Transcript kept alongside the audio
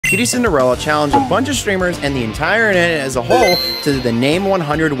Beauty Cinderella challenged a bunch of streamers and the entire internet as a whole to the Name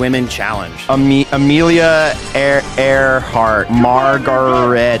 100 Women Challenge. Amelia Earhart,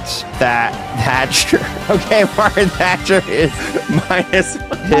 Margaret Thatcher. Okay, Margaret Thatcher is minus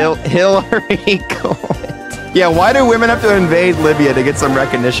Hillary Clinton. Yeah, why do women have to invade Libya to get some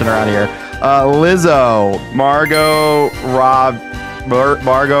recognition around here? Lizzo, Margot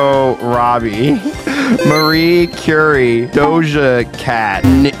Robbie, Marie Curie, Doja Cat,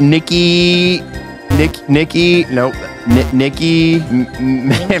 Nicki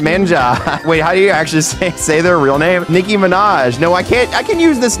Minaj. Wait, how do you actually say their real name? Nicki Minaj. No, I can't. I can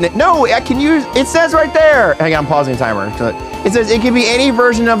use this. No, I can use. It says right there. Hang on, I'm pausing the timer. It says it can be any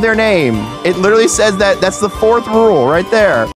version of their name. It literally says that. That's the 4th rule right there.